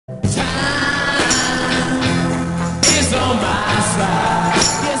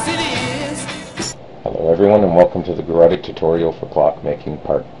everyone, and welcome to the Gearotic tutorial for clockmaking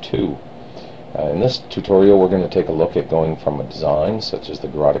part 2. In this tutorial we're going to take a look at going from a design such as the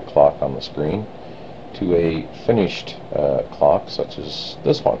Gearotic clock on the screen to a finished clock such as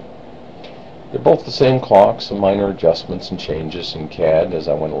this one. They're both the same clock, some minor adjustments and changes in CAD as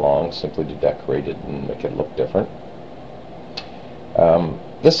I went along simply to decorate it and make it look different.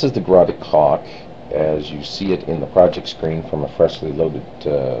 This is the Gearotic clock as you see it in the project screen from a freshly loaded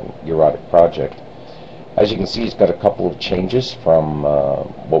Gearotic project. As you can see, it's got a couple of changes from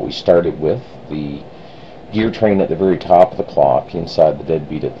what we started with. The gear train at the very top of the clock, inside the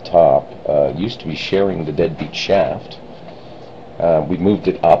deadbeat at the top, used to be sharing the deadbeat shaft. We moved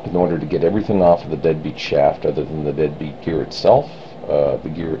it up in order to get everything off of the deadbeat shaft other than the deadbeat gear itself,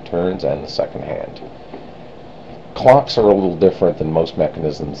 the gear it turns, and the second hand. Clocks are a little different than most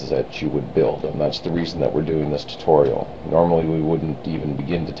mechanisms that you would build, and that's the reason that we're doing this tutorial. Normally we wouldn't even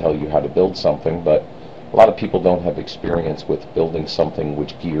begin to tell you how to build something, but a lot of people don't have experience with building something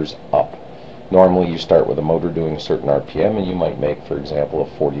which gears up. Normally you start with a motor doing a certain RPM and you might make, for example, a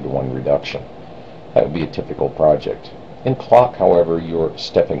 40-to-1 reduction. That would be a typical project. In clock, however, you're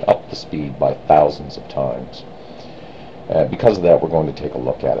stepping up the speed by thousands of times. Because of that, we're going to take a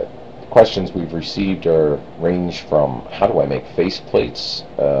look at it. Questions we've received range from how do I make face plates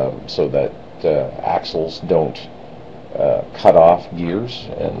so that axles don't cut off gears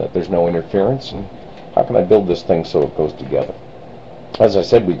and that there's no interference, and how can I build this thing so it goes together. As I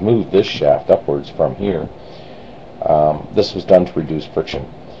said, we've moved this shaft upwards from here. This was done to reduce friction.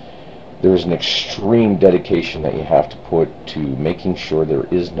 There is an extreme dedication that you have to put to making sure there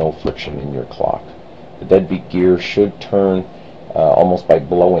is no friction in your clock. The deadbeat gear should turn almost by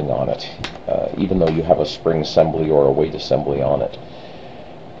blowing on it, even though you have a spring assembly or a weight assembly on it.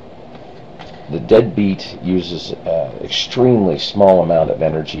 The deadbeat uses extremely small amount of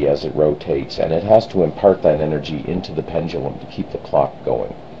energy as it rotates, and it has to impart that energy into the pendulum to keep the clock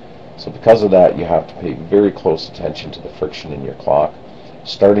going. So because of that, you have to pay very close attention to the friction in your clock.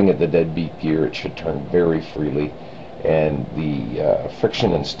 Starting at the deadbeat gear, it should turn very freely, and the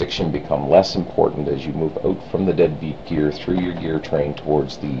friction and stiction become less important as you move out from the deadbeat gear through your gear train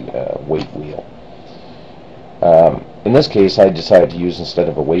towards the weight wheel. In this case, I decided to use, instead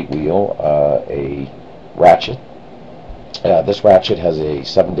of a weight wheel, a ratchet. This ratchet has a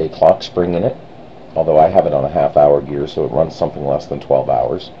 7-day clock spring in it, although I have it on a half-hour gear, so it runs something less than 12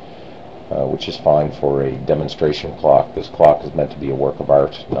 hours, which is fine for a demonstration clock. This clock is meant to be a work of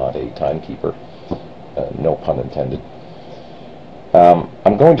art, not a timekeeper. No pun intended.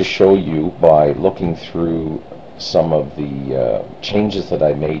 I'm going to show you by looking through some of the changes that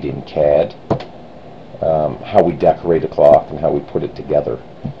I made in CAD, how we decorate a clock and how we put it together.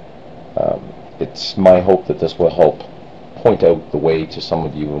 It's my hope that this will help point out the way to some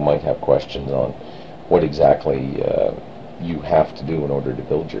of you who might have questions on what exactly you have to do in order to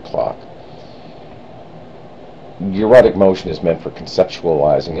build your clock. Gearotic motion is meant for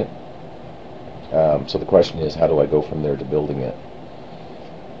conceptualizing it. So the question is, how do I go from there to building it?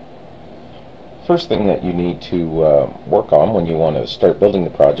 First thing that you need to work on when you want to start building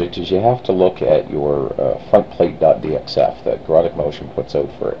the project is you have to look at your frontplate.dxf that Gearotic Motion puts out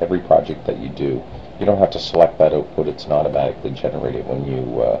for every project that you do. You don't have to select that output. It's not automatically generated when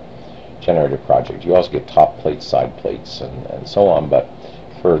you generate a project. You also get top plates, side plates, and so on, but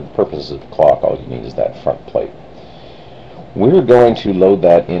for the purposes of the clock, all you need is that front plate. We're going to load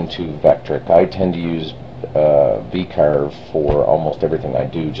that into Vectric. I tend to use VCarve for almost everything I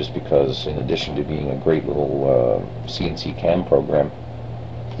do, just because in addition to being a great little CNC CAM program,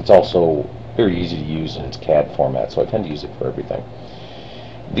 it's also very easy to use in its CAD format, so I tend to use it for everything.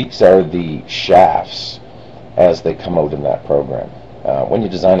 These are the shafts as they come out in that program. When you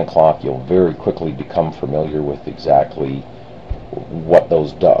design a clock, you'll very quickly become familiar with exactly what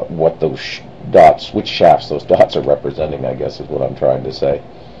those dots, which shafts those dots are representing, I guess is what I'm trying to say.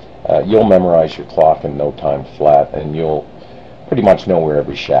 You'll memorize your clock in no time flat, and you'll pretty much know where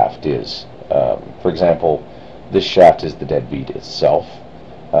every shaft is. For example, this shaft is the deadbeat itself,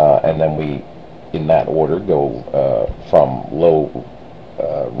 and then we, in that order, go from low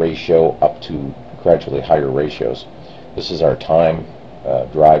ratio up to gradually higher ratios. This is our time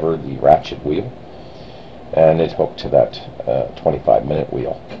driver, the ratchet wheel, and it hooked to that 25-minute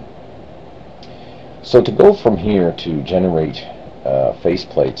wheel. So to go from here to generate face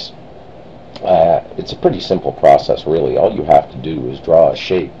plates, it's a pretty simple process, really. All you have to do is draw a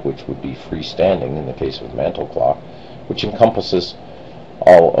shape, which would be freestanding in the case of the mantle clock, which encompasses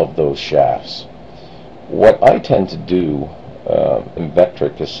all of those shafts. What I tend to do in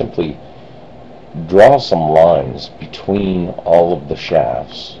Vectric is simply draw some lines between all of the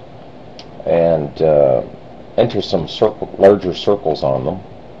shafts and enter some larger circles on them,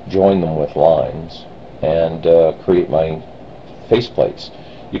 join them with lines, and create my faceplates.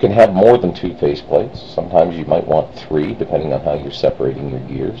 You can have more than 2 faceplates. Sometimes you might want 3, depending on how you're separating your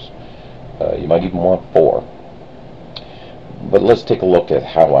gears. You might even want 4. But let's take a look at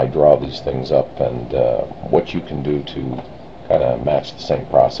how I draw these things up and what you can do to kind of match the same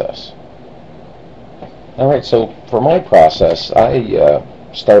process. Alright, so for my process, I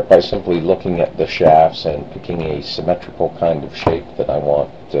start by simply looking at the shafts and picking a symmetrical kind of shape that I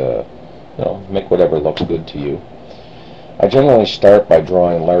want to, make whatever looks good to you. I generally start by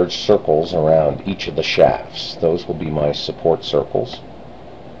drawing large circles around each of the shafts. Those will be my support circles.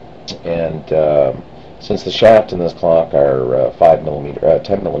 And since the shaft in this clock are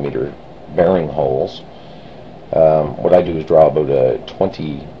 10 millimeter bearing holes, what I do is draw about a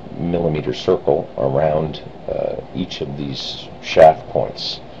 20 millimeter circle around each of these shaft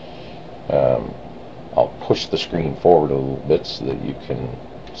points. I'll push the screen forward a little bit so that you can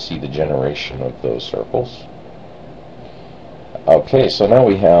see the generation of those circles. Okay, so now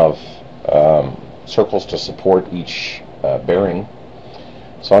we have circles to support each bearing.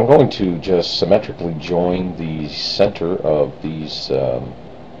 So I'm going to just symmetrically join the center of these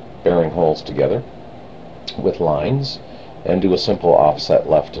bearing holes together with lines and do a simple offset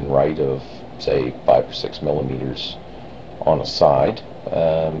left and right of, say, 5 or 6 millimeters on a side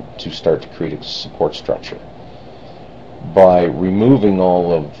to start to create a support structure. By removing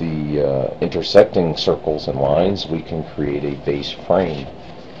all of the intersecting circles and lines, we can create a base frame.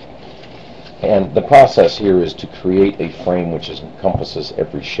 And the process here is to create a frame which encompasses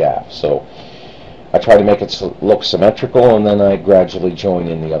every shaft. So I try to make it look symmetrical, and then I gradually join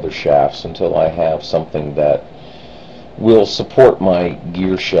in the other shafts until I have something that will support my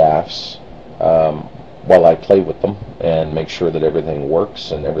gear shafts while I play with them and make sure that everything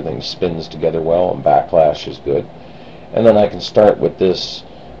works and everything spins together well and backlash is good. And then I can start with this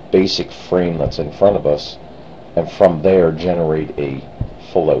basic frame that's in front of us, and from there generate a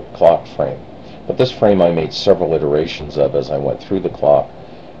full-out clock frame. But this frame I made several iterations of as I went through the clock,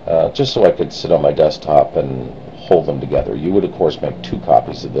 just so I could sit on my desktop and hold them together. You would, of course, make 2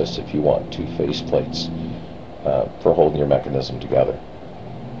 copies of this if you want 2 faceplates for holding your mechanism together.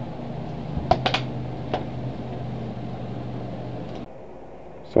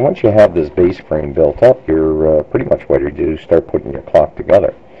 So once you have this base frame built up, you're pretty much ready to start putting your clock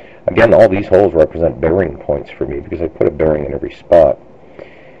together. Again, all these holes represent bearing points for me because I put a bearing in every spot.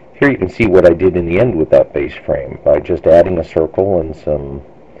 Here you can see what I did in the end with that base frame by just adding a circle and some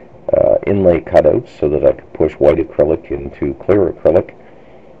inlay cutouts so that I could push white acrylic into clear acrylic.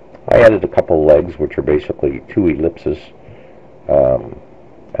 I added a couple legs, which are basically 2 ellipses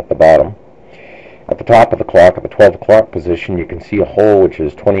at the bottom. At the top of the clock, at the 12 o'clock position, you can see a hole which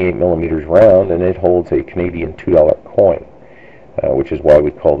is 28 millimeters round, and it holds a Canadian $2 coin, which is why we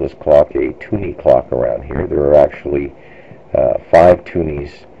call this clock a toonie clock around here. There are actually 5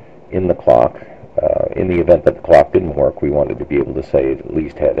 toonies in the clock. In the event that the clock didn't work, we wanted to be able to say it at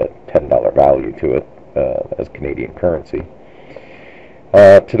least had a $10 value to it as Canadian currency.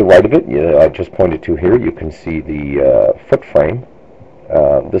 To the right of it, I just pointed to here, you can see the foot frame.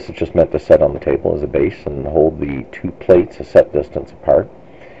 This is just meant to set on the table as a base and hold the 2 plates a set distance apart.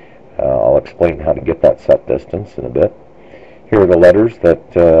 I'll explain how to get that set distance in a bit. Here are the letters that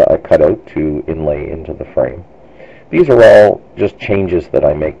I cut out to inlay into the frame. These are all just changes that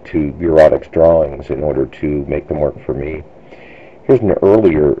I make to Gearotic's drawings in order to make them work for me. Here's an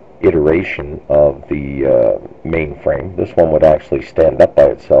earlier iteration of the main frame. This one would actually stand up by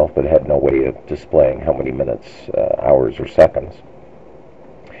itself, but had no way of displaying how many minutes, hours, or seconds.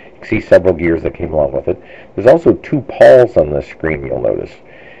 You can see several gears that came along with it. There's also 2 pawls on this screen, you'll notice.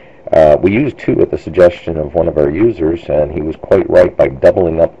 We used 2 at the suggestion of one of our users, and he was quite right. By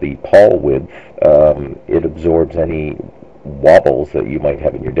doubling up the pawl width, it absorbs any wobbles that you might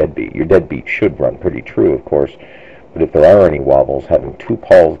have in your deadbeat. Your deadbeat should run pretty true, of course, but if there are any wobbles, having 2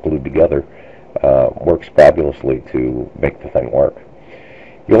 pawls glued together works fabulously to make the thing work.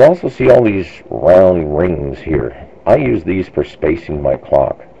 You'll also see all these round rings here. I use these for spacing my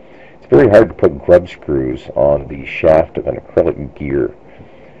clock. It's very hard to put grub screws on the shaft of an acrylic gear.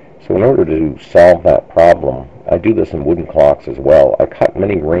 So in order to solve that problem, I do this in wooden clocks as well. I cut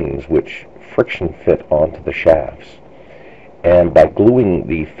many rings which friction fit onto the shafts. And by gluing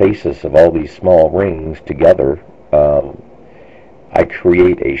the faces of all these small rings together, I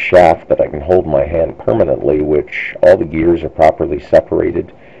create a shaft that I can hold in my hand permanently, which all the gears are properly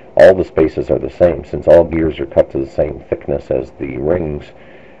separated. All the spaces are the same. Since all gears are cut to the same thickness as the rings,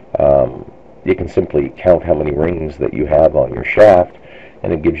 you can simply count how many rings that you have on your shaft,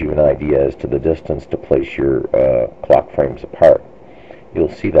 and it gives you an idea as to the distance to place your clock frames apart.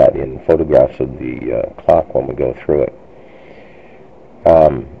 You'll see that in photographs of the clock when we go through it.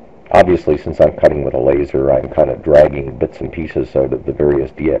 Obviously, since I'm cutting with a laser, I'm kind of dragging bits and pieces out of the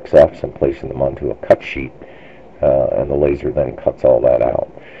various DXFs and placing them onto a cut sheet, and the laser then cuts all that out.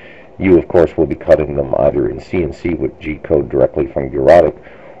 You, of course, will be cutting them either in CNC with G-code directly from Gearotic,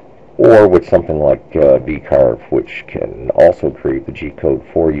 or with something like V-Carve, which can also create the G-code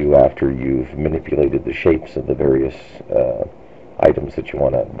for you after you've manipulated the shapes of the various items that you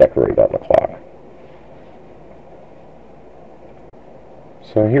want to decorate on the clock.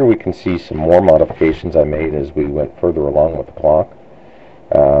 So here we can see some more modifications I made as we went further along with the clock.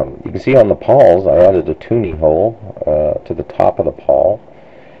 You can see on the pawls I added a tuning hole to the top of the pawl.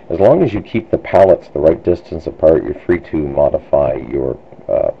 As long as you keep the pallets the right distance apart, you're free to modify your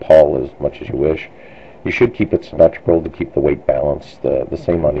pawl as much as you wish. You should keep it symmetrical to keep the weight balance the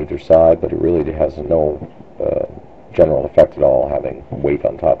same on either side, but it really has no general effect at all having weight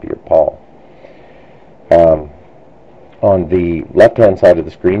on top of your pawl. On the left-hand side of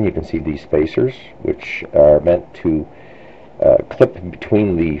the screen, you can see these spacers, which are meant to clip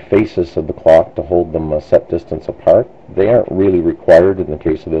between the faces of the clock to hold them a set distance apart. They aren't really required in the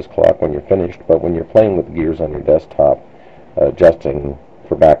case of this clock when you're finished, but when you're playing with the gears on your desktop, adjusting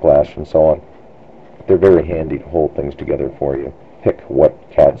for backlash and so on, they're very handy to hold things together for you. Pick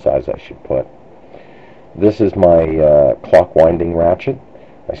what CAD size I should put. This is my clock winding ratchet.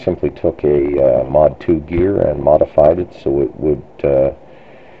 I simply took a Mod 2 gear and modified it so it would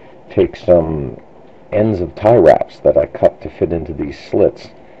take some ends of tie wraps that I cut to fit into these slits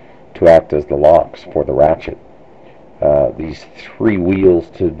to act as the locks for the ratchet. These three wheels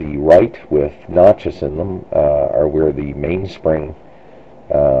to the right with notches in them are where the mainspring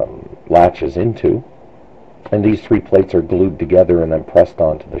latches into, and these three plates are glued together and then pressed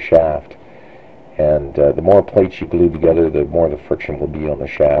onto the shaft. And the more plates you glue together, the more the friction will be on the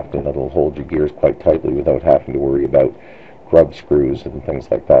shaft, and it'll hold your gears quite tightly without having to worry about grub screws and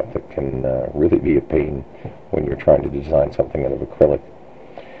things like that that can really be a pain when you're trying to design something out of acrylic.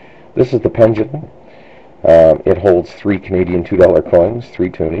 This is the pendulum. It holds 3 Canadian $2 coins, 3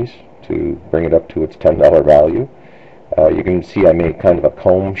 toonies, to bring it up to its $10 value. You can see I made kind of a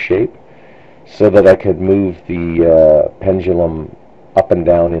comb shape so that I could move the pendulum up and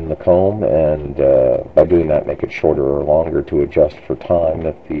down in the comb, and by doing that make it shorter or longer to adjust for time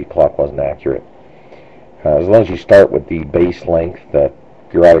if the clock wasn't accurate. As long as you start with the base length that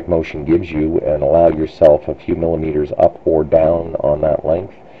Gearotic Motion gives you and allow yourself a few millimeters up or down on that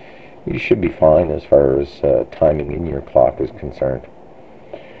length, you should be fine as far as timing in your clock is concerned.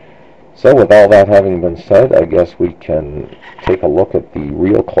 So with all that having been said, I guess we can take a look at the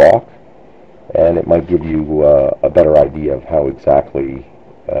real clock, and it might give you a better idea of how exactly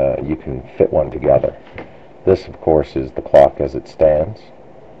you can fit one together. This, of course, is the clock as it stands.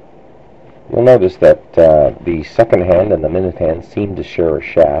 You'll notice that the second hand and the minute hand seem to share a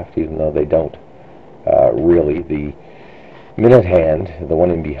shaft, even though they don't really. The minute hand, the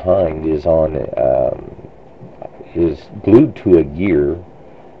one in behind, is glued to a gear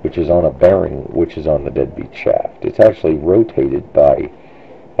which is on a bearing which is on the deadbeat shaft. It's actually rotated by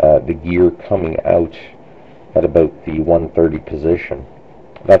the gear coming out at about the 130 position.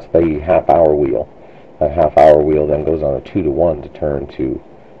 That's the half-hour wheel. That half-hour wheel then goes on a 2-to-1 to turn to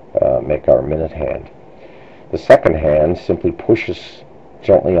make our minute hand. The second hand simply pushes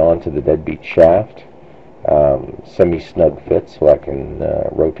gently onto the deadbeat shaft, semi-snug fit, so I can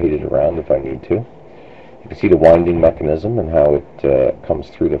rotate it around if I need to. You can see the winding mechanism and how it comes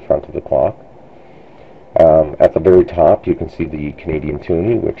through the front of the clock. At the very top you can see the Canadian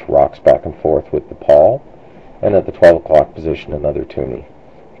toonie, which rocks back and forth with the pawl, and at the 12 o'clock position another toonie.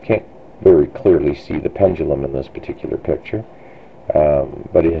 You can't very clearly see the pendulum in this particular picture,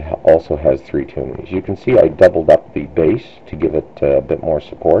 but it also has 3 toonies. You can see I doubled up the base to give it a bit more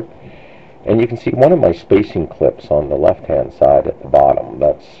support, and you can see one of my spacing clips on the left hand side at the bottom.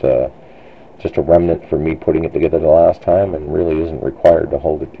 That's just a remnant for me putting it together the last time, and really isn't required to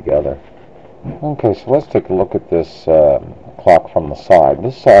hold it together. Okay, so let's take a look at this clock from the side.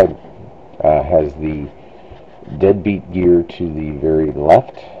 This side has the deadbeat gear to the very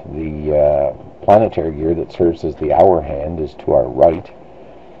left. The planetary gear that serves as the hour hand is to our right.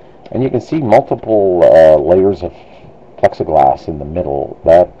 And you can see multiple layers of plexiglass in the middle.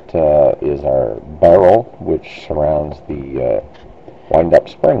 That is our barrel, which surrounds the wind-up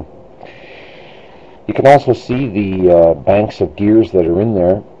spring. You can also see the banks of gears that are in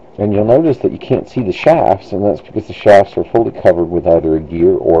there. And you'll notice that you can't see the shafts, and that's because the shafts are fully covered with either a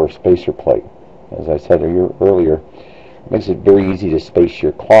gear or a spacer plate. As I said earlier, Makes it very easy to space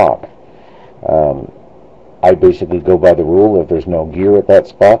your clock. I basically go by the rule: if there's no gear at that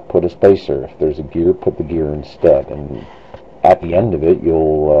spot, put a spacer. If there's a gear, put the gear instead. And at the end of it,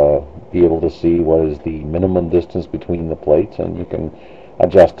 you'll be able to see what is the minimum distance between the plates, and you can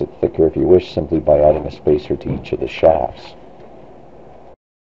adjust it thicker if you wish, simply by adding a spacer to each of the shafts.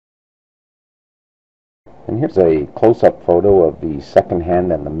 And here's a close-up photo of the second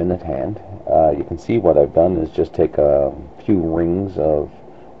hand and the minute hand. You can see what I've done is just take a few rings of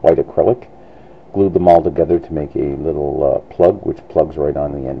white acrylic, glued them all together to make a little plug, which plugs right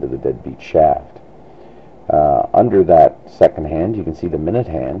on the end of the deadbeat shaft. Under that second hand, you can see the minute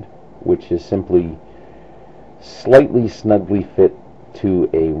hand, which is simply slightly snugly fit to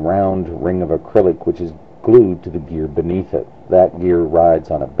a round ring of acrylic, which is glued to the gear beneath it. That gear rides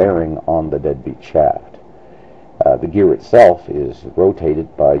on a bearing on the deadbeat shaft. The gear itself is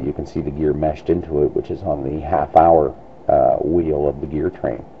rotated by, you can see the gear meshed into it, which is on the half-hour wheel of the gear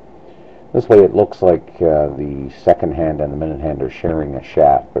train. This way it looks like the second hand and the minute hand are sharing a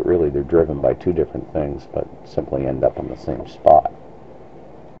shaft, but really they're driven by two different things, but simply end up in the same spot.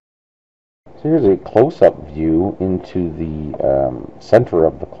 So here's a close-up view into the center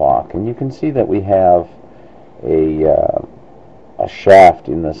of the clock, and you can see that we have a shaft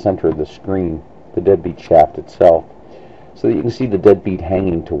in the center of the screen, the deadbeat shaft itself, so that you can see the deadbeat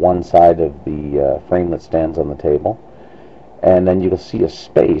hanging to one side of the frame that stands on the table. And then you'll see a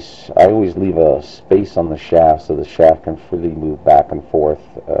space. I always leave a space on the shaft so the shaft can freely move back and forth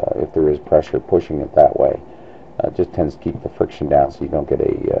if there is pressure pushing it that way. It just tends to keep the friction down so you don't get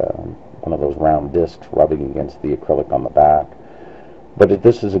one of those round discs rubbing against the acrylic on the back. But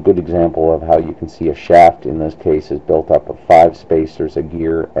this is a good example of how you can see a shaft, in this case, is built up of 5 spacers, a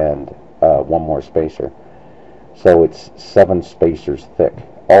gear, and one more spacer. So it's 7 spacers thick.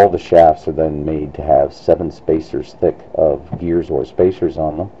 All the shafts are then made to have 7 spacers thick of gears or spacers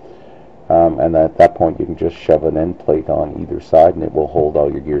on them. And at that point you can just shove an end plate on either side and it will hold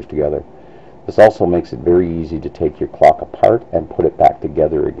all your gears together. This also makes it very easy to take your clock apart and put it back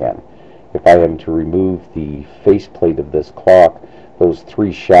together again. If I am to remove the faceplate of this clock, those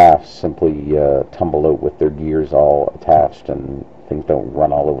 3 shafts simply tumble out with their gears all attached and things don't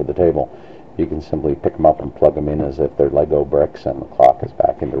run all over the table. You can simply pick them up and plug them in as if they're Lego bricks, and the clock is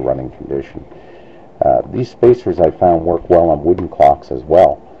back into running condition. These spacers I found work well on wooden clocks as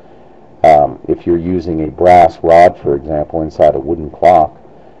well. If you're using a brass rod, for example, inside a wooden clock,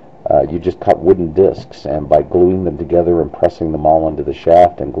 you just cut wooden discs, and by gluing them together and pressing them all into the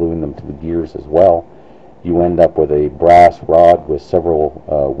shaft and gluing them to the gears as well, you end up with a brass rod with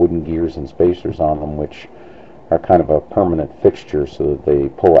several wooden gears and spacers on them, which are kind of a permanent fixture so that they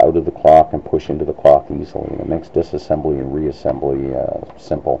pull out of the clock and push into the clock easily. And it makes disassembly and reassembly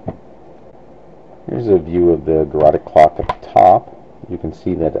simple. Here's a view of the Gearotic clock at the top. You can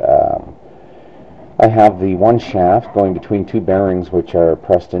see that I have the one shaft going between 2 bearings which are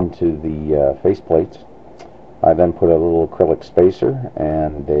pressed into the faceplates. I then put a little acrylic spacer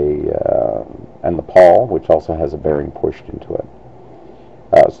and the pawl, which also has a bearing pushed into it.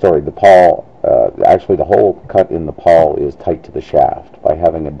 The pawl, actually the hole cut in the pawl is tight to the shaft. By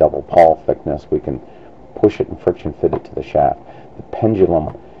having a double pawl thickness, we can push it and friction fit it to the shaft. The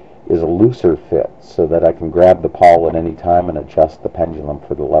pendulum is a looser fit so that I can grab the pawl at any time and adjust the pendulum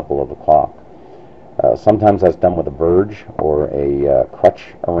for the level of the clock. Sometimes that's done with a verge or a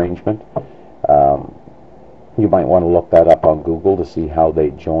crutch arrangement. You might want to look that up on Google to see how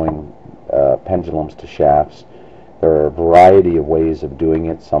they join pendulums to shafts. There are a variety of ways of doing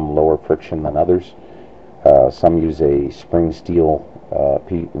it, some lower friction than others. Some use a spring steel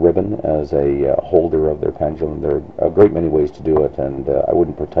ribbon as a holder of their pendulum. There are a great many ways to do it, and I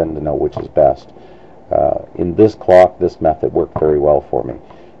wouldn't pretend to know which is best. In this clock, this method worked very well for me.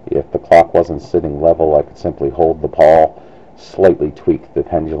 If the clock wasn't sitting level, I could simply hold the pawl, slightly tweak the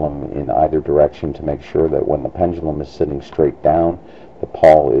pendulum in either direction to make sure that when the pendulum is sitting straight down, the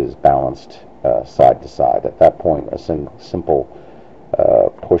pawl is balanced side to side. At that point, a simple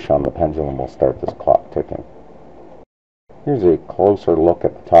push on the pendulum will start this clock ticking. Here's a closer look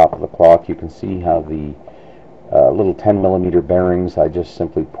at the top of the clock. You can see how the little 10mm bearings I just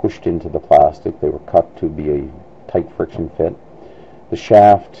simply pushed into the plastic. They were cut to be a tight friction fit. The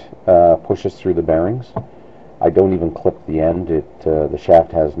shaft pushes through the bearings. I don't even clip the end. The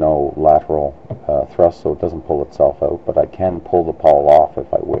shaft has no lateral thrust, so it doesn't pull itself out, but I can pull the pawl off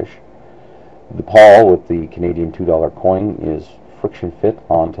if I wish. The pawl with the Canadian $2 coin is friction fit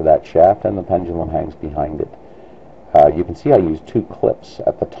onto that shaft, and the pendulum hangs behind it. You can see I use 2 clips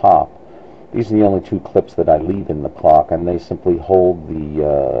at the top. These are the only 2 clips that I leave in the clock, and they simply hold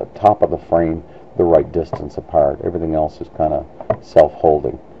the top of the frame, the right distance apart. Everything else is kind of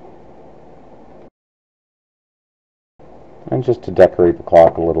self-holding. And just to decorate the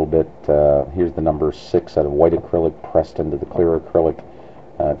clock a little bit, here's the number 6 out of white acrylic pressed into the clear acrylic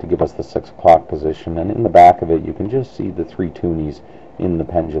to give us the 6 o'clock position. And in the back of it, you can just see the 3 toonies in the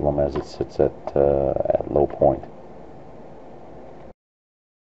pendulum as it sits at low point.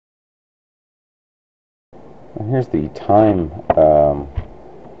 And here's the time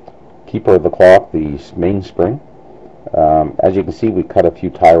keeper of the clock, the mainspring. As you can see, we cut a few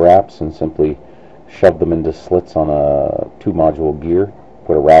tie wraps and simply shoved them into slits on a 2-module gear,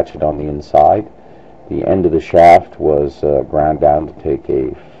 put a ratchet on the inside. The end of the shaft was ground down to take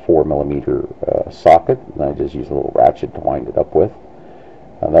a 4mm socket, and I just used a little ratchet to wind it up with.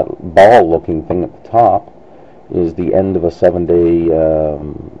 That ball-looking thing at the top is the end of a 7-day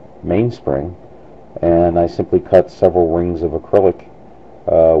mainspring, and I simply cut several rings of acrylic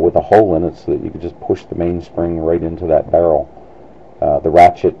with a hole in it so that you could just push the mainspring right into that barrel. The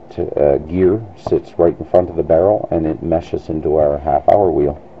ratchet gear sits right in front of the barrel, and it meshes into our half-hour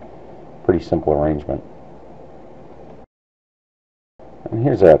wheel. Pretty simple arrangement. And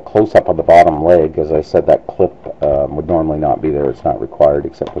here's a close-up of the bottom leg. As I said, that clip would normally not be there. It's not required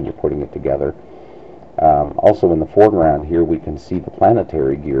except when you're putting it together. Also in the foreground here we can see the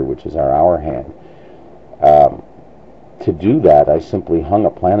planetary gear, which is our hour hand. To do that, I simply hung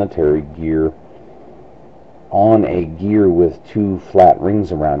a planetary gear on a gear with 2 flat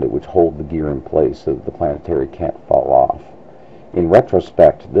rings around it which hold the gear in place so that the planetary can't fall off. In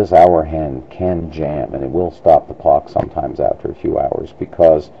retrospect, this hour hand can jam, and it will stop the clock sometimes after a few hours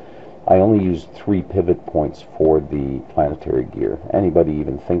because I only used 3 pivot points for the planetary gear. Anybody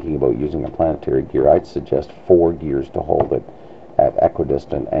even thinking about using a planetary gear, I'd suggest 4 gears to hold it at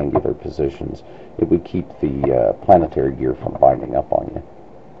equidistant angular positions. It would keep the planetary gear from binding up on you.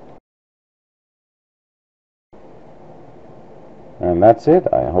 And that's it.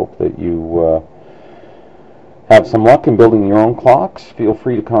 I hope that you have some luck in building your own clocks. Feel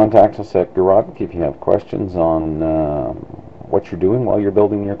free to contact us at Gearotic if you have questions on what you're doing while you're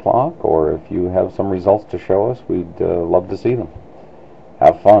building your clock, or if you have some results to show us, we'd love to see them.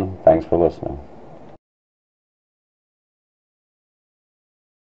 Have fun. Thanks for listening.